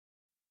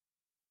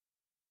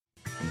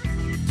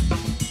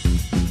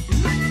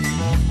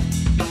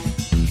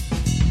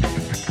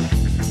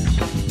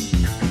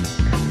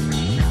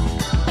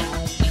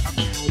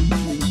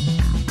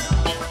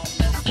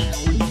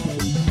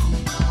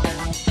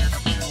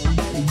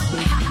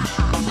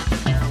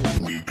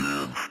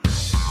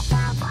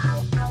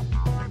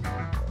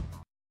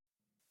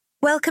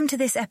Welcome to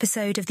this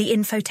episode of the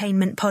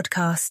Infotainment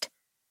Podcast.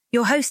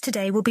 Your host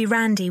today will be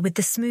Randy with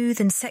the smooth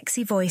and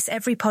sexy voice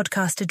every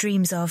podcaster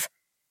dreams of.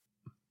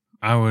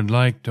 I would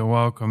like to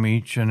welcome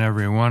each and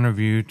every one of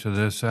you to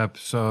this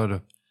episode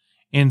of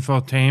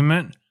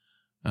Infotainment.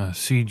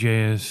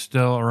 CJ is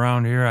still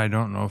around here. I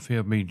don't know if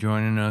he'll be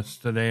joining us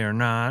today or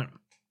not.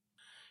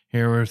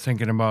 Here we're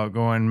thinking about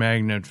going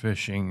magnet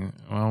fishing.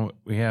 Well,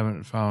 we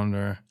haven't found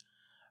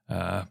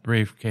our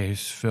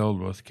briefcase filled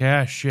with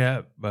cash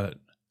yet, but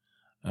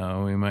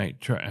we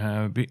might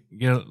try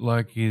get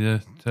lucky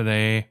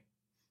today.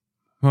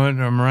 But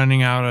I'm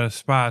running out of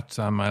spots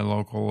on my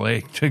local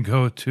lake to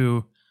go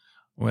to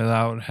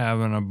without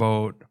having a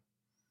boat.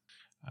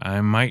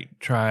 I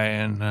might try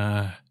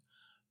and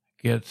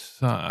get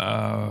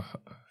a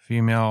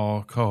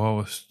female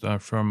co-host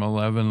from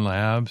 11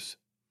 Labs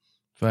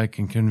if I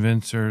can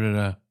convince her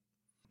to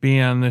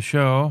be on the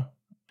show.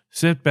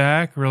 Sit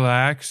back,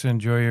 relax,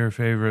 enjoy your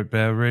favorite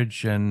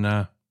beverage,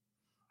 and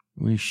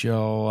we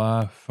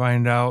shall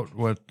find out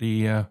what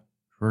the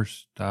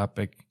first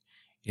topic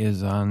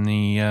is on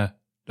the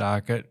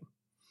docket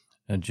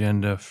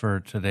agenda for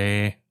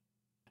today.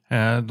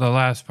 The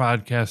last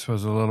podcast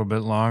was a little bit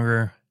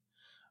longer.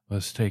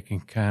 Was taking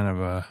kind of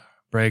a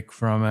break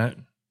from it.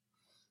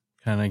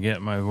 Kind of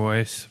get my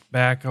voice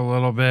back a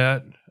little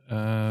bit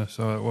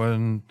so it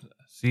wasn't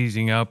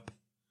seizing up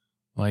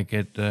like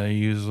it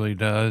usually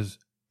does.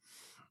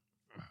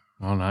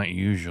 Well, not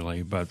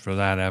usually, but for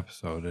that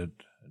episode it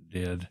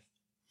did.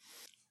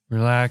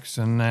 Relax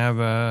and have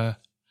a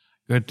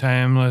good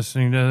time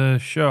listening to the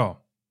show.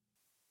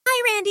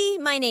 Hi, Randy.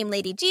 My name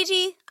Lady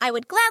Gigi. I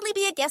would gladly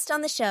be a guest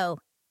on the show.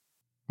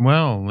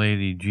 Well,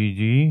 Lady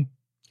Gigi,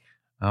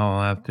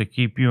 I'll have to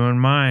keep you in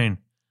mind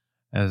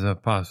as a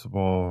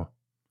possible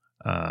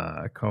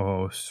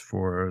co-host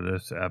for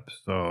this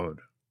episode.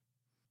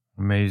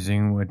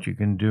 Amazing what you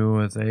can do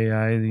with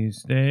AI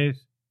these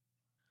days.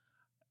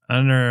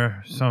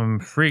 Under some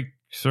freak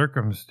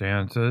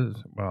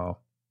circumstances,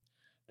 well,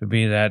 to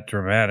be that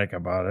dramatic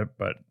about it,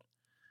 but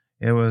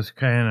it was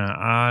kind of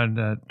odd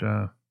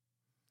that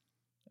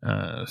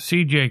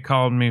CJ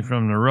called me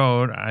from the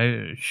road.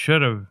 I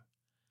should have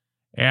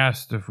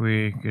asked if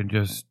we could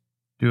just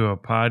do a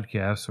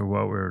podcast of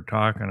what we were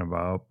talking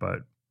about, but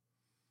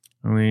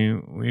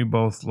we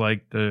both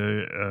liked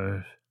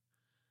a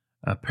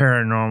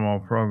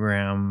paranormal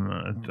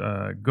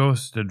program,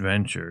 Ghost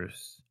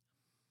Adventures,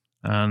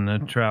 on the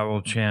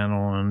Travel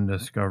Channel and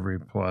Discovery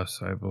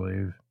Plus, I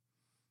believe,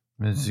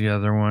 is the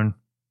other one.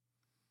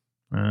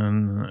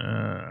 And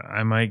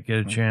I might get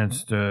a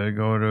chance to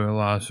go to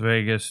Las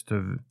Vegas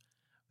to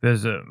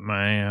visit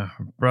my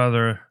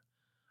brother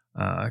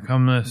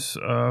come this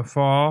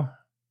fall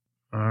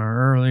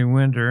or early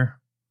winter.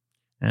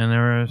 And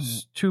there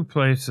was two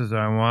places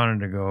I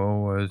wanted to go.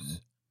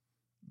 Was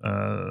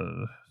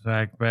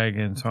Zach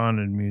Baggins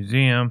Haunted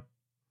Museum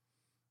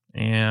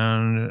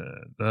and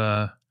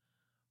the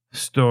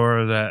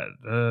store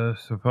that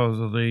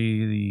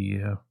supposedly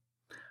the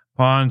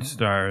Pawn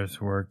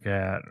Stars work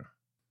at.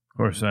 Of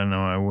course, I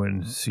know I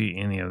wouldn't see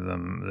any of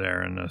them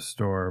there in the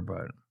store,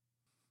 but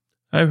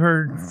I've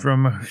heard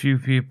from a few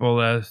people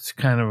that it's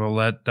kind of a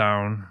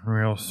letdown,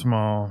 real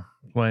small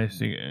place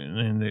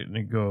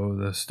to go.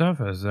 The stuff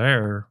is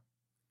there,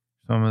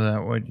 some of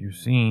that what you've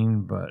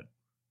seen, but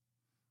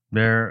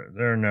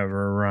they're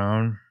never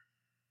around.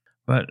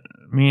 But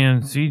me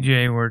and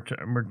CJ were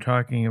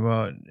talking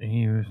about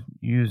he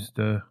used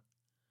a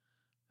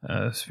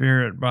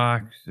spirit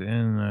box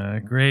in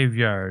a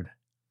graveyard.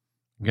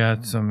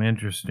 Got some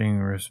interesting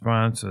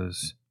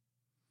responses.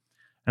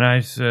 And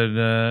I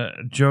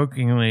said,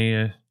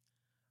 jokingly,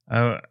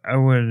 I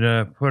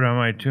would put on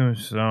my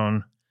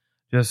tombstone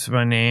just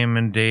my name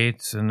and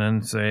dates and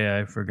then say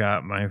I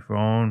forgot my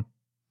phone.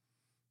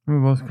 We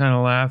both kind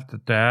of laughed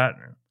at that.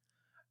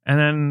 And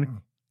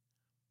then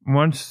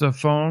once the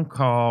phone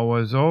call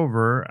was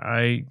over,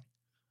 I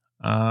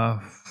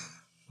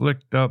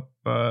flicked up,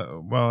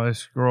 I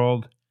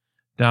scrolled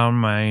down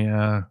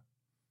my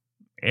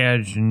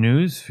Edge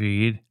news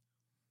feed,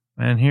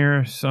 and here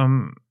are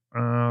some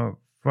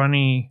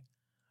funny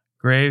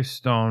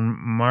gravestone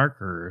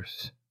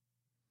markers.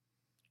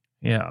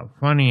 Yeah,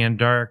 funny and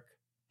dark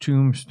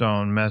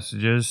tombstone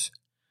messages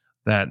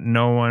that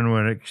no one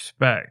would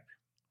expect.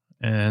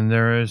 And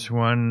there is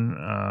one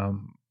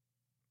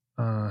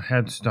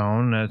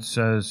headstone that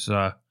says,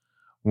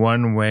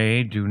 "One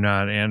way, do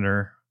not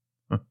enter."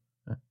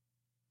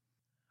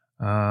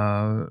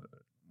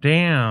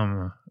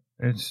 Damn,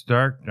 it's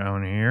dark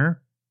down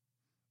here.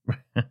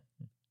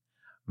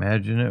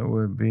 Imagine it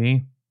would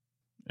be.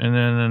 And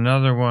then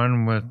another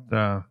one with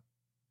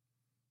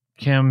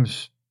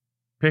Kim's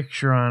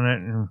picture on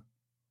it and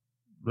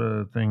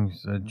the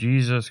things that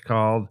Jesus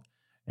called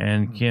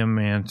and Kim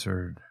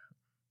answered.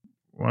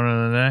 One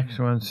of the next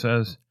ones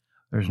says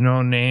there's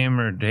no name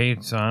or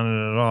dates on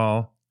it at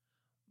all,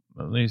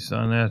 at least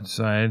on that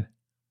side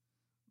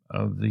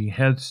of the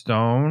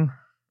headstone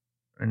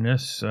in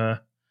this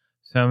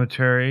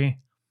cemetery.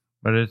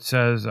 But it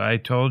says, "I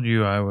told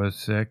you I was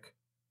sick."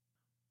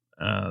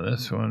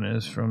 This one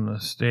is from the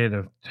state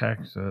of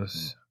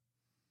Texas,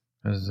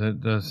 as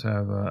it does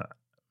have a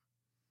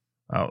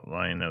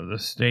outline of the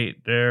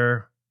state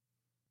there,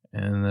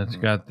 and it's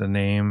got the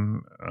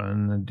name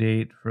and the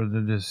date for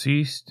the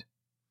deceased,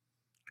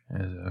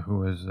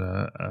 who is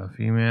a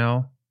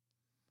female.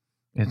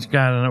 It's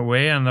got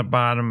way on the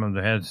bottom of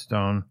the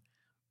headstone.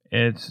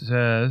 It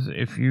says,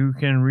 "If you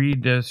can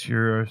read this,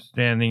 you're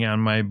standing on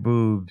my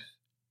boobs."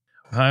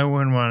 I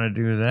wouldn't want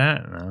to do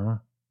that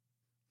now.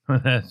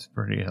 That's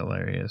pretty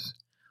hilarious.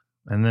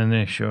 And then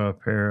they show a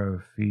pair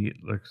of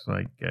feet, looks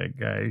like a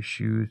guy's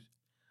shoes,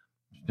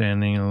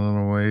 standing a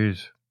little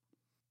ways.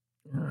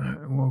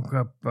 I woke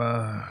up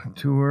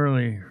too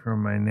early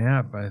from my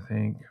nap, I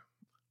think.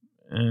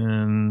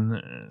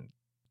 And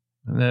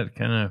that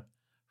kind of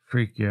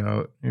freaked you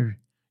out.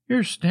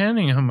 You're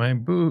standing on my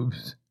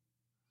boobs.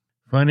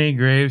 Funny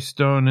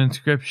gravestone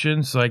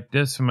inscriptions like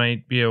this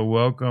might be a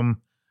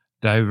welcome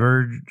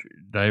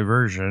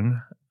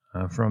diversion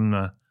from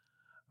the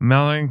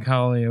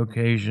melancholy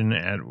occasion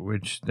at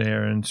which they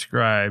are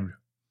inscribed.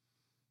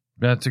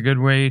 That's a good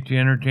way to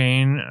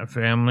entertain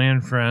family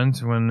and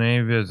friends when they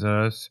visit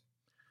us.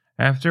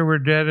 After we're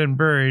dead and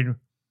buried,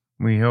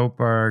 we hope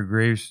our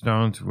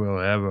gravestones will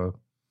have a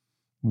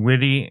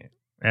witty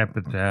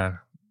epitaph.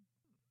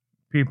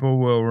 People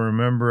will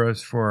remember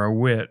us for our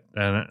wit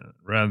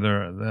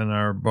rather than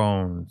our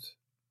bones.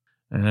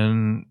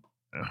 And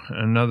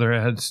another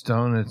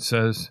headstone, it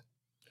says,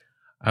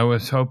 "I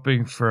was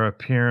hoping for a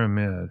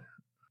pyramid."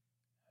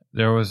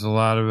 There was a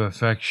lot of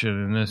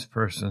affection in this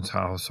person's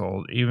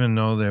household. Even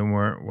though they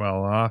weren't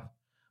well off,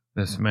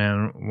 this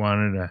man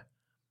wanted a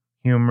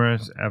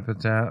humorous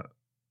epitaph,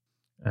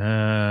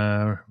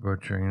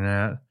 butchering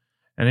that,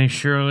 and he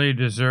surely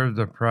deserved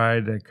the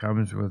pride that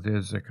comes with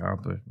his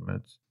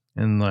accomplishments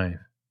in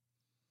life.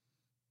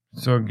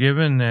 So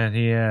given that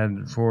he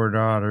had 4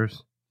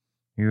 daughters,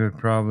 he would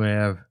probably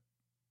have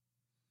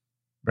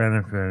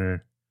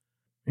benefited.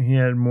 He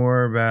had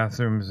more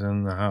bathrooms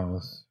in the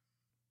house.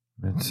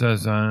 It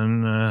says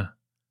on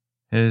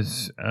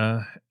his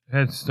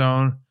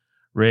headstone,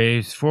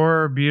 "Raised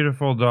 4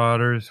 beautiful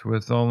daughters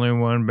with only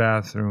 1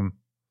 bathroom,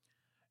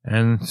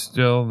 and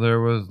still there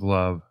was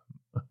love."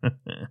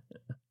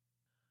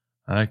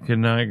 I could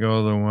not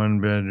go the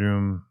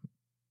 1-bedroom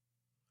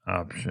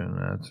option,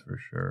 that's for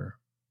sure.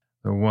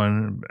 The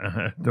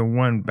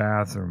one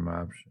bathroom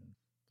option.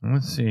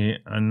 Let's see,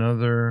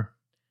 another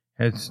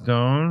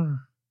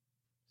headstone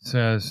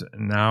says,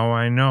 "Now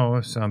I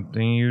know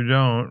something you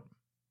don't."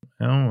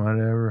 Well,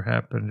 whatever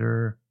happened to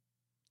her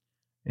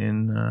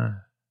in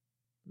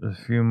the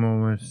few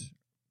moments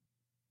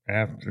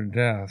after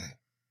death.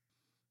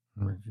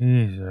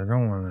 Geez, I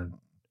don't want to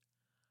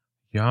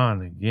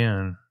yawn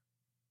again.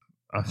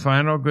 A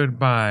final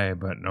goodbye,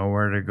 but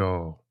nowhere to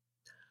go.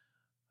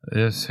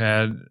 This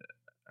had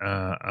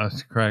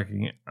us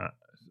cracking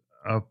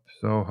up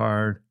so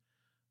hard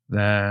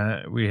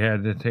that we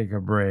had to take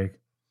a break.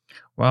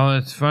 While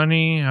it's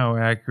funny how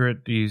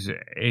accurate these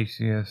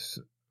atheists'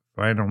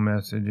 final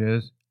message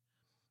is,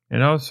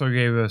 it also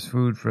gave us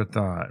food for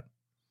thought.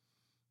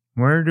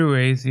 Where do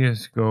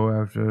atheists go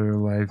after their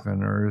life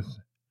on earth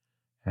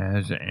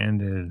has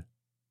ended?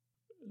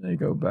 They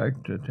go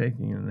back to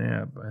taking a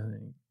nap, I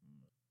think.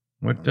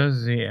 What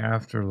does the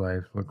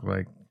afterlife look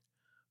like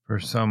for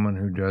someone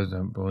who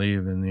doesn't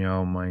believe in the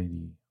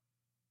Almighty?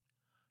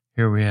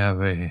 Here we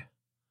have a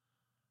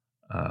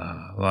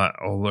lot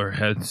older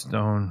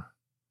headstone.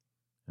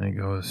 And it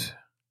goes,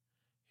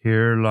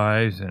 "Here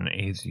lies an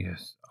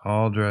atheist,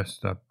 all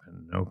dressed up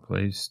and no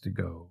place to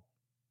go."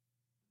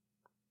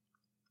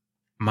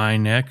 My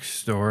next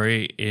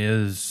story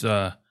is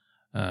a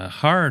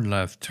hard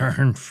left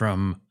turn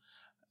from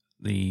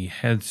the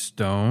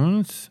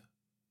headstones.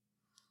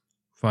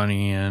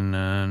 Funny and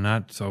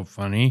not so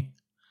funny.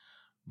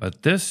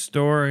 But this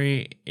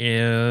story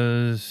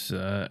is,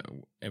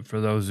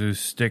 for those who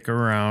stick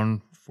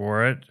around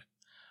for it,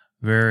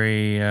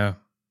 very...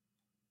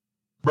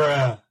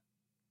 bruh.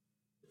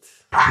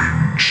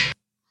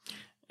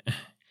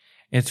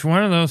 It's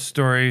one of those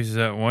stories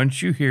that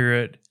once you hear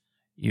it,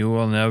 you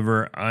will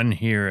never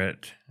unhear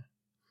it.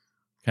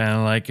 Kind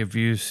of like if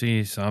you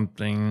see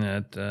something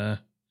that,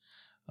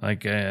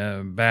 like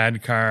a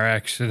bad car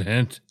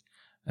accident,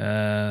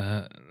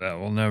 that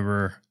will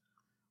never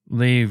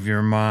leave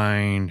your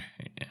mind.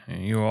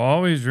 You'll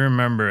always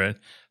remember it.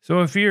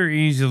 So if you're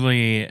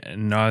easily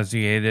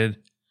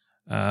nauseated,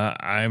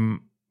 I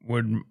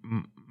would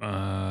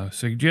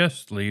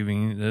suggest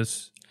leaving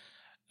this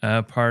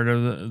part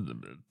of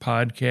the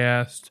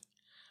podcast.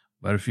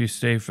 But if you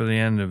stay for the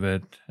end of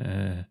it,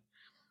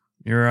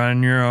 you're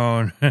on your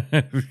own.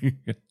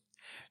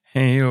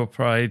 And you'll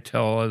probably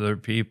tell other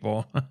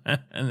people.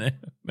 And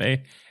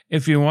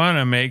if you want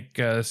to make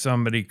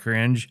somebody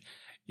cringe,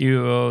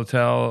 you will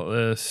tell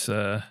this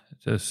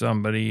to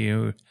somebody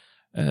you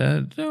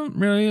don't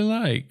really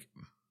like.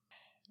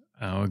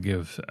 I'll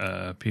give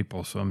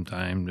people some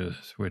time to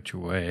switch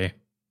away.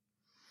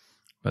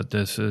 But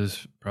this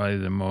is probably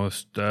the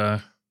most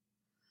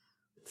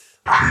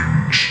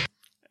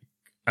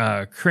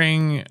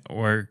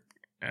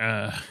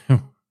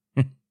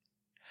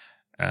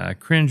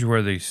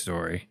cringe-worthy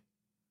story.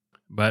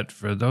 But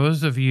for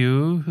those of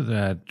you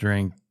that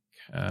drink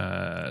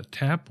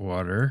tap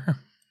water,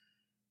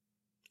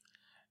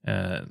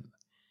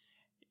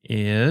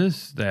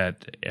 is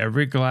that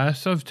every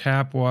glass of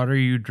tap water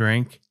you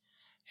drink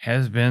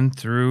has been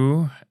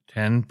through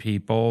 10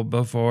 people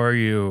before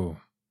you.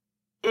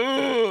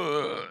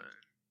 Ugh.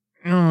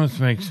 It almost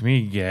makes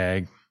me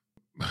gag.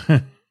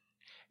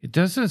 It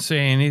doesn't say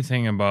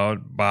anything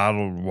about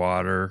bottled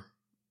water,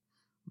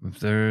 if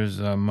there's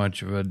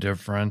much of a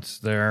difference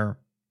there.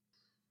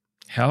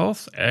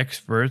 Health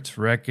experts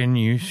reckon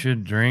you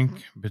should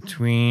drink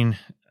between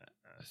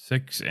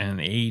 6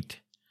 and 8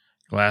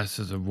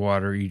 glasses of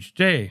water each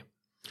day.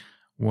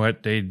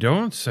 What they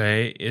don't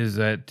say is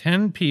that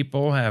 10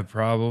 people have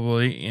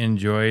probably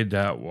enjoyed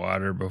that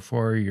water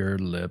before your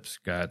lips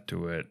got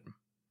to it.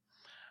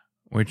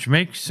 Which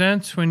makes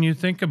sense when you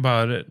think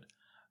about it.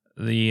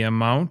 The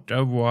amount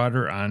of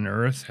water on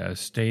Earth has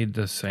stayed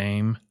the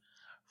same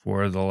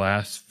for the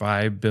last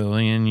 5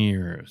 billion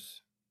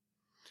years.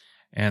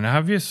 And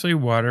obviously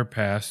water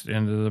passed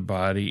into the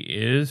body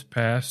is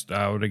passed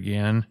out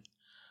again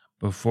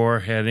before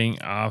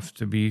heading off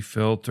to be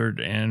filtered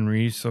and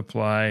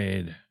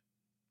resupplied.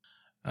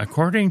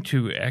 According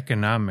to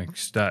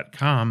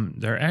economics.com,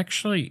 there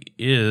actually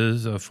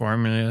is a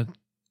formula,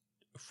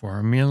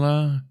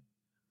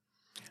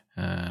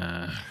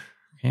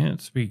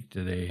 can't speak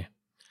today,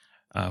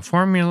 a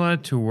formula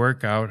to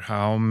work out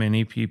how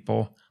many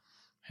people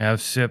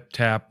have sipped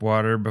tap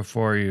water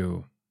before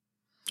you.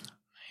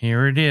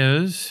 Here it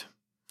is.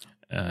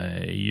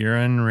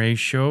 Urine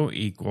ratio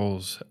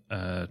equals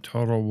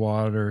total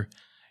water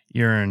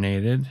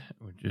urinated,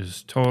 which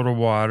is total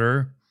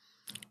water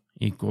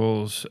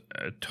equals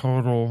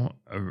total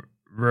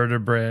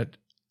vertebrate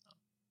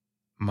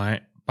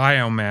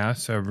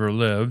biomass ever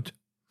lived.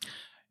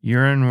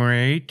 Urine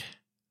rate,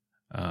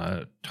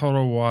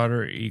 total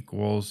water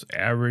equals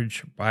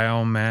average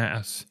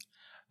biomass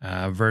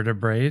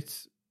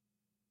vertebrates.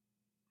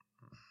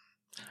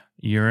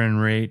 Urine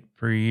rate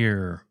per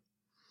year.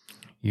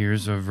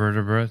 Years of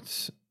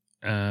vertebrates,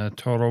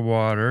 total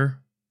water.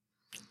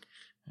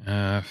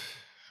 I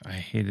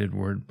hated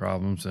word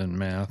problems in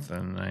math,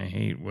 and I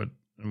hate the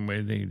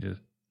way they just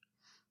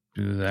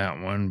do that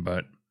one.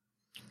 But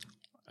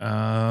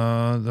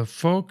the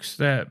folks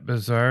that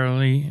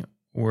bizarrely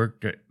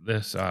worked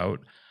this out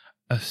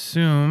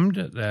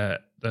assumed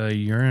that the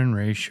urine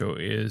ratio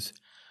is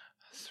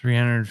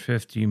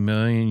 350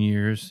 million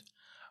years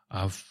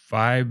of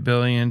 5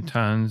 billion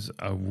tons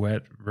of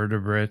wet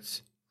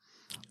vertebrates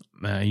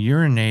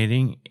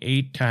urinating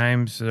 8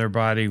 times their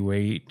body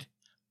weight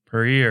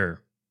per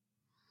year,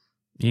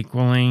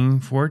 equaling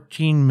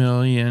 14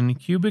 million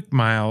cubic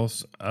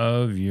miles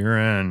of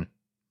urine.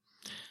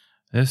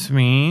 This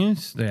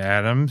means the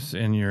atoms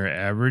in your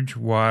average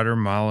water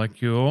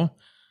molecule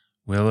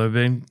will have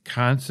been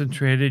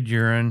concentrated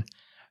urine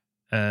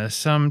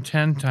some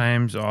 10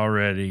 times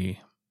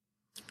already.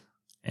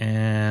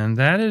 And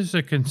that is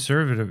a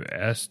conservative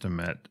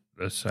estimate,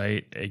 the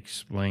site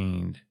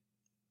explained.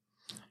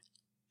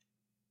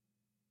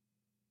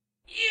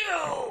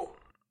 You!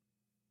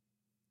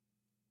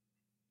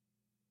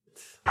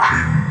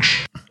 Let's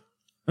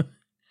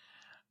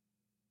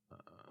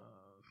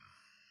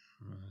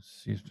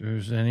see if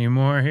there's any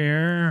more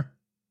here.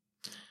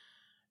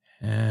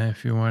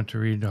 If you want to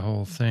read the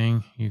whole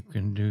thing, you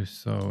can do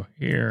so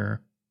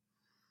here.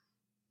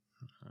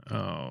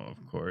 Oh,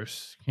 of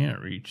course, can't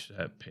reach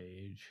that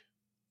page.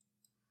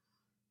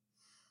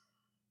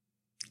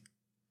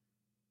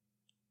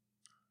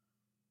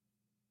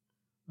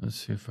 Let's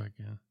see if I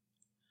can.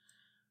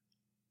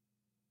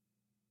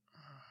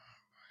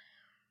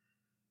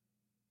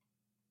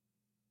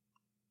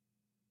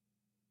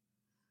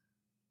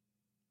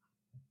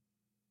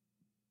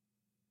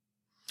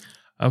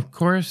 Of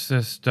course,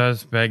 this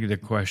does beg the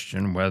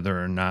question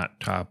whether or not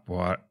top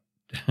water.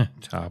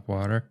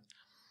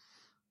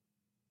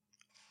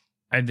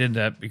 I did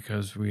that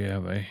because we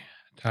have a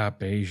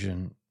top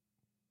Asian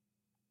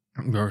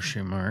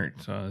grocery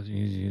mart, so it's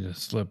easy to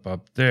slip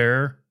up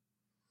there.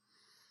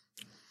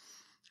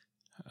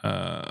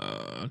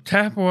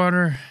 Tap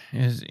water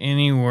is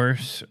any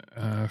worse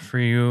for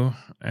you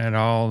at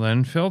all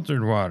than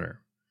filtered water.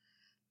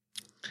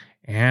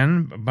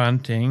 Ann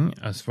Bunting,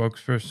 a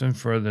spokesperson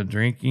for the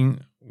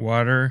Drinking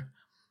Water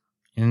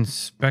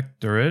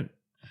Inspectorate,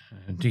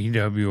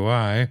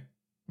 DWI,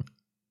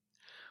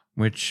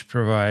 which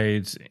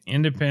provides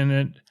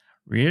independent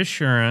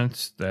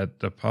reassurance that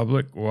the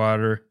public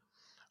water,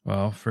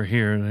 for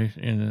here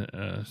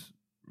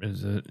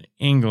is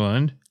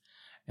England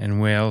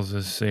and Wales,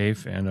 is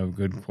safe and of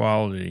good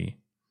quality.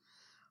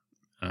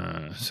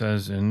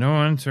 Says in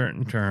no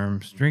uncertain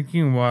terms,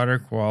 drinking water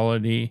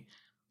quality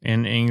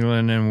in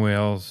England and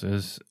Wales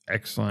is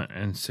excellent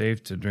and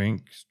safe to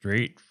drink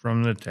straight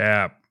from the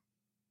tap.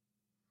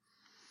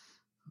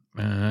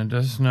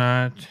 Does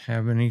not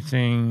have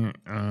anything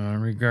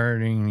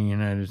regarding the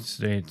United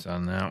States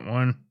on that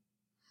one.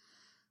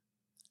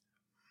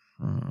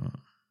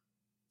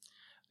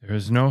 There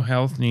is no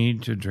health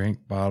need to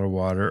drink bottled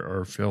water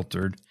or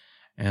filtered,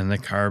 and the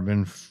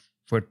carbon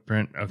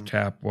footprint of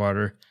tap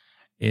water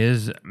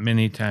is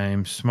many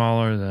times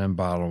smaller than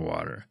bottled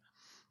water.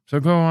 So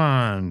go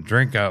on,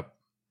 drink up.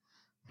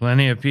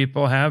 Plenty of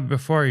people have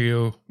before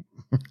you.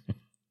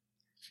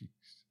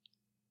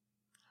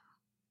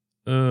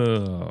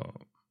 Oh.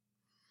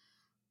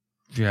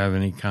 If you have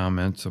any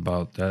comments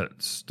about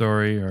that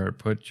story or it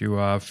put you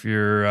off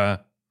your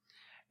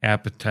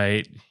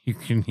appetite, you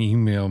can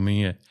email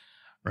me at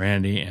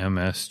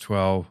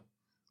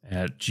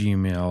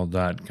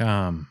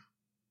randyms12@gmail.com.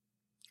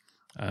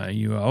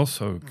 You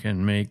also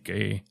can make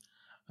a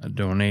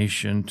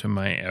donation to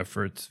my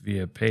efforts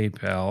via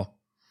PayPal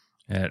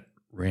at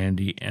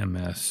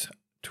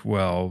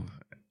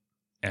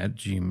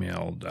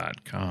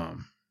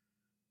randyms12@gmail.com.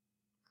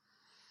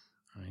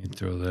 I can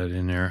throw that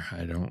in there.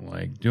 I don't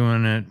like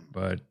doing it,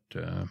 but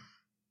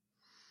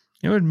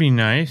it would be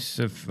nice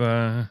if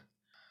that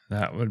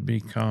would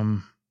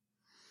become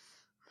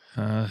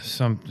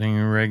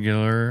something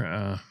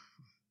regular.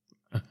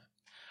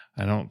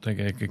 I don't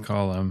think I could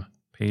call them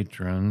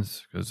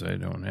patrons because I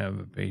don't have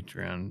a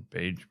Patreon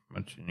page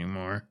much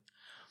anymore.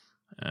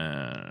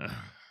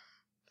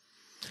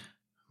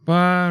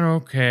 But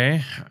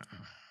okay.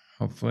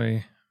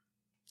 Hopefully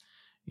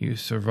you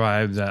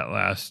survived that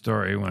last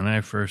story. When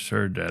I first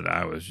heard that,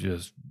 I was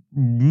just,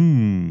 fuck.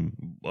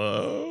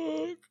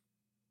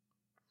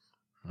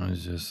 I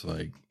was just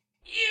like,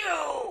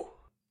 you,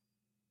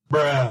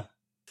 bruh.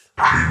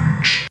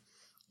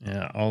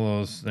 Yeah, all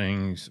those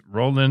things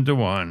rolled into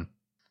one.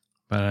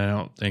 But I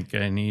don't think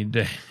I need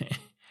to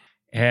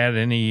add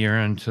any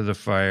urine to the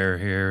fire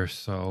here,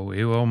 so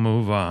we will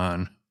move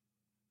on.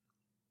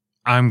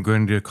 I'm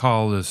going to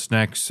call this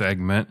next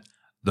segment,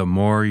 The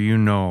More You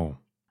Know.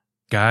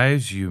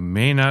 Guys, you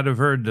may not have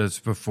heard this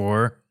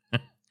before,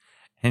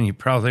 and you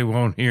probably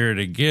won't hear it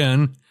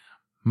again,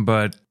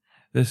 but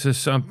this is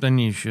something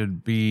you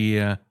should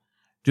be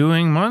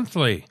doing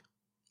monthly.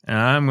 And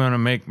I'm going to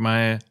make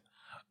my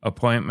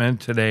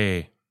appointment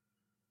today.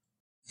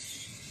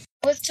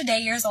 I was today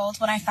years old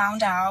when I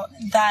found out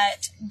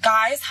that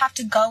guys have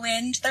to go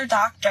in to their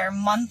doctor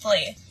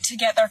monthly to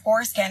get their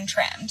foreskin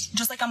trimmed,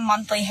 just like a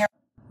monthly hair.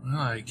 Well,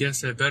 I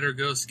guess I better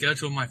go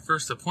schedule my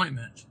first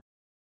appointment.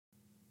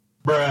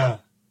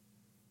 Bruh.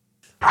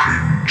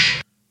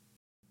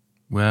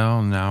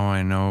 Well, now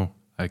I know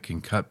I can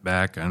cut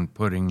back on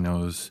putting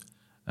those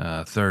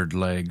third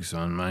legs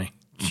on my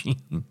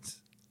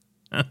jeans.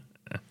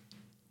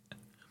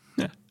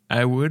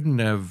 I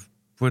wouldn't have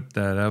put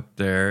that up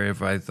there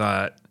if I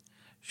thought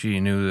she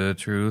knew the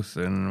truth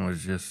and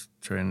was just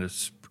trying to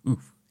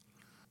spoof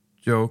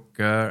joke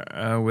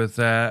with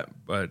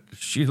that, but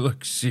she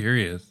looks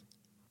serious.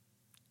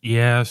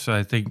 Yes,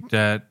 I think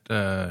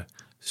that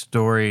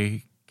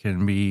story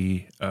can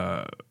be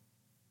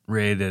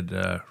rated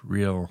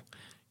real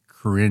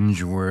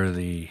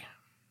cringe-worthy.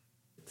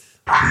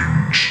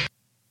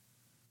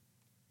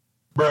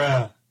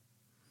 Bruh.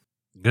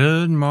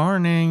 Good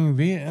morning,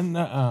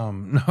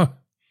 Vietnam.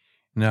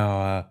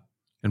 No,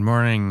 good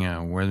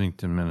morning,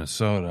 Worthington,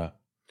 Minnesota.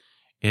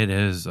 It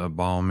is a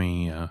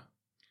balmy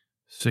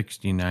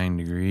 69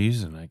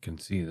 degrees, and I can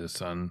see the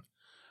sun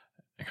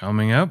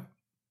coming up.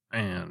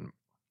 And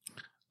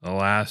the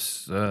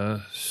last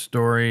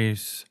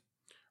stories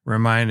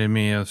reminded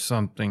me of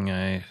something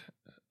I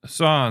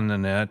saw on the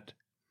net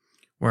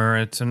where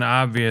it's an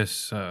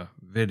obvious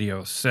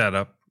video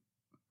setup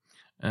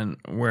and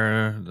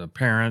where the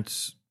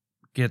parents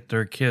get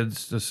their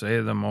kids to say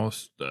the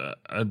most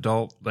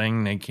adult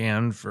thing they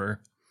can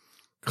for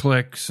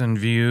clicks and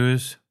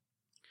views.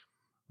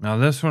 Now,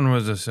 this one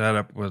was a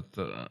setup with,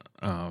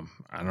 I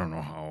don't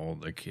know how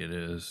old the kid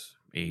is,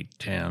 8,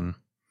 10,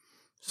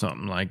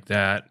 something like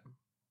that.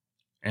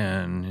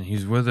 And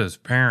he's with his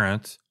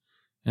parents,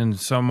 and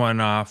someone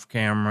off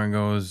camera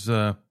goes,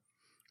 oh,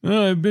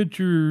 I bet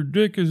your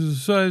dick is the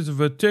size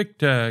of a Tic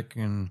Tac.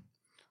 And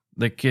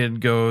the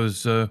kid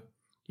goes,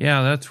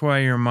 yeah, that's why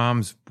your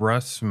mom's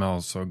breath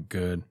smells so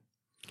good.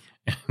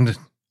 And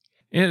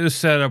it is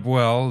set up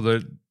well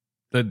that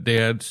the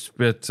dad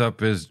spits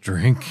up his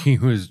drink he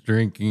was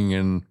drinking,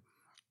 and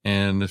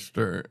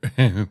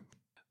the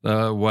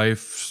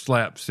wife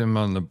slaps him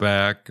on the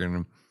back,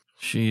 and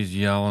she's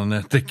yelling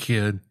at the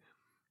kid.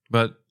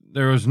 But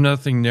there was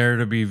nothing there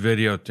to be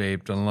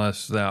videotaped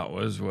unless that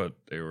was what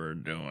they were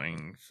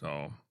doing.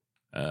 So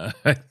I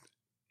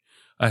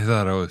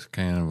thought it was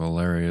kind of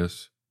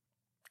hilarious.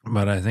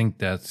 But I think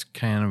that's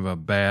kind of a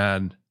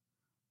bad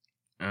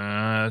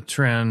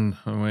trend.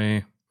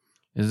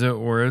 Is it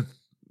worth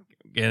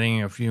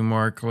getting a few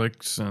more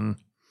clicks and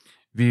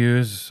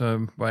views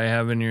by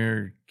having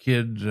your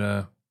kid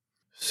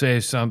say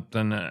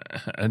something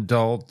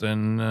adult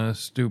and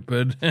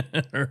stupid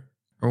or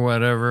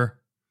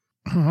whatever?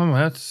 Well,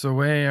 that's the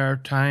way our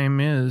time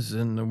is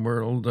in the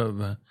world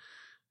of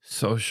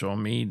social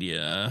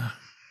media.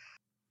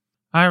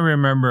 I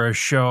remember a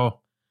show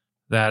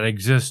that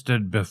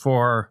existed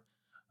before,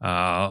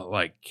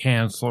 like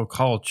cancel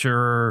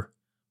culture.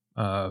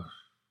 What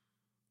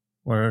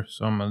are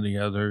some of the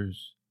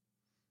others?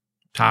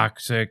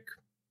 toxic,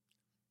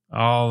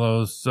 all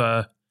those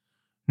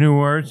new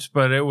words,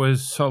 but it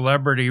was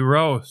Celebrity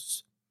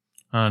Roasts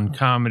on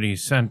Comedy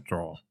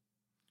Central.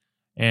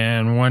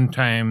 And one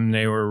time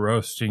they were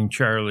roasting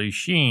Charlie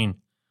Sheen,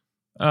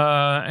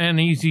 an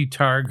easy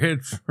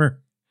target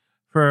for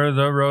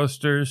the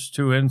roasters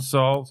to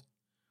insult.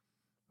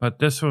 But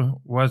this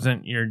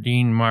wasn't your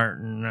Dean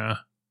Martin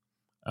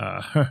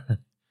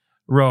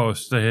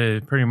roast. They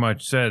pretty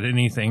much said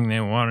anything they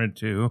wanted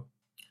to.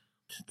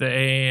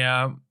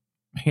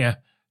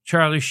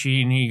 Charlie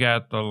Sheen, he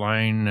got the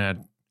line that,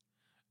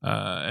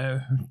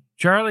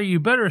 Charlie, you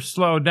better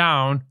slow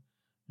down.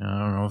 I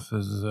don't know if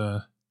this is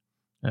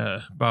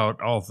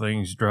about all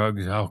things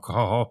drugs,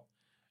 alcohol,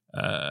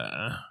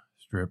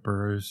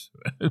 strippers.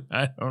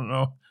 I don't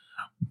know.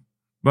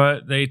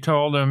 But they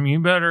told him, you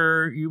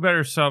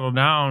better settle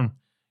down.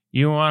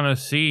 You want to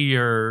see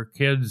your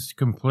kids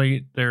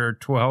complete their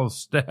 12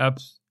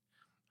 steps.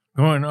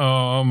 Going,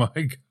 oh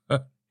my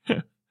God.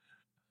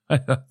 I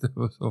thought that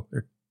was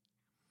hilarious.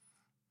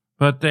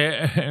 But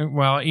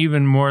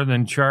even more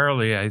than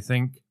Charlie, I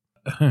think,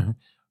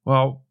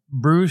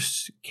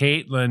 Bruce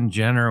Caitlyn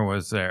Jenner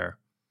was there.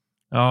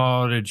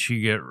 Oh, did she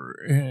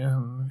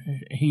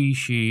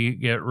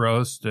get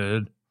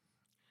roasted?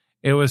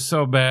 It was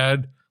so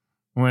bad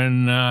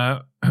when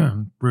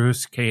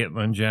Bruce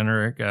Caitlyn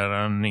Jenner got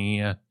on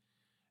the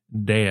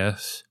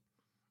dais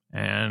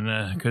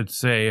and could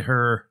say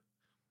her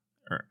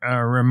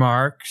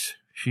remarks.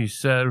 She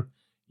said,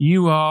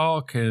 "You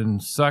all can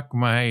suck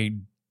my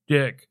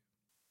dick."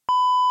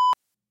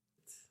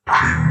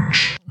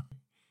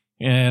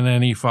 And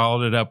then he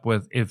followed it up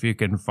with, "if you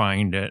can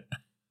find it."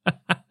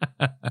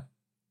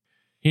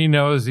 He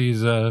knows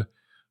he's a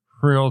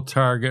real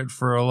target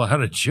for a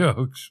lot of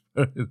jokes,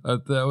 but I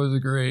thought that was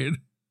great.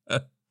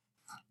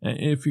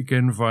 If you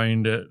can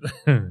find it.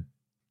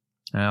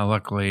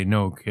 Luckily,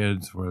 no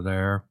kids were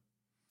there.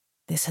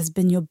 This has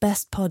been your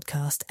best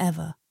podcast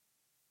ever.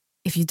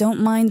 If you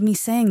don't mind me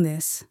saying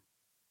this,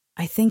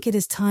 I think it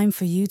is time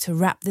for you to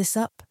wrap this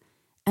up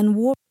and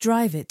warp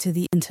drive it to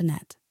the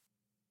internet.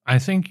 I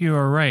think you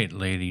are right,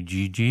 Lady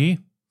Gigi.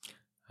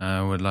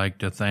 I would like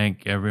to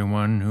thank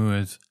everyone who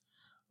has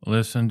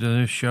listened to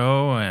this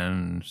show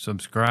and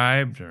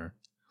subscribed or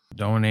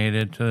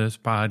donated to this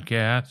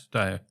podcast.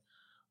 I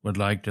would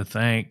like to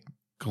thank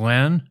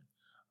Glenn,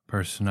 a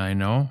person I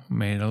know,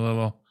 made a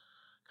little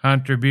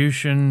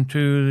contribution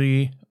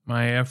to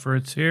my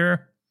efforts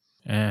here,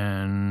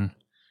 and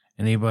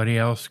anybody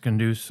else can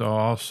do so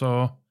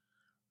also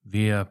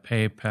via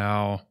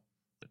PayPal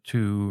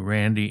to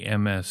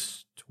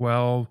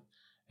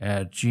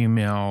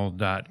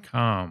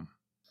randyms12@gmail.com.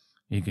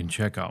 You can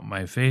check out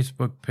my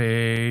Facebook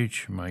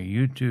page, my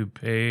YouTube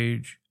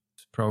page.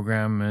 This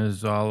program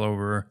is all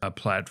over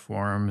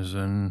platforms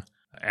and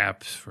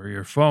apps for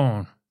your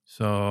phone.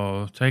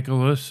 So take a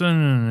listen,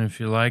 and if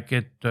you like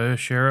it,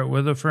 share it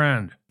with a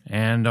friend.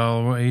 And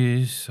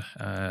always,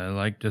 I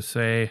like to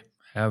say,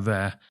 have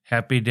a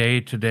happy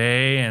day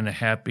today and a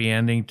happy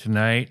ending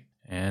tonight.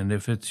 And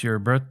if it's your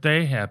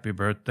birthday, happy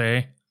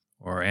birthday,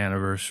 or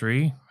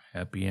anniversary,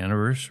 happy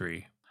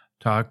anniversary.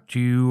 Talk to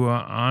you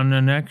on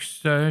the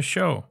next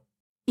show.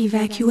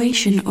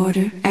 Evacuation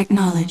order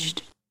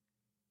acknowledged.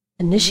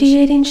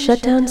 Initiating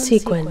shutdown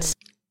sequence.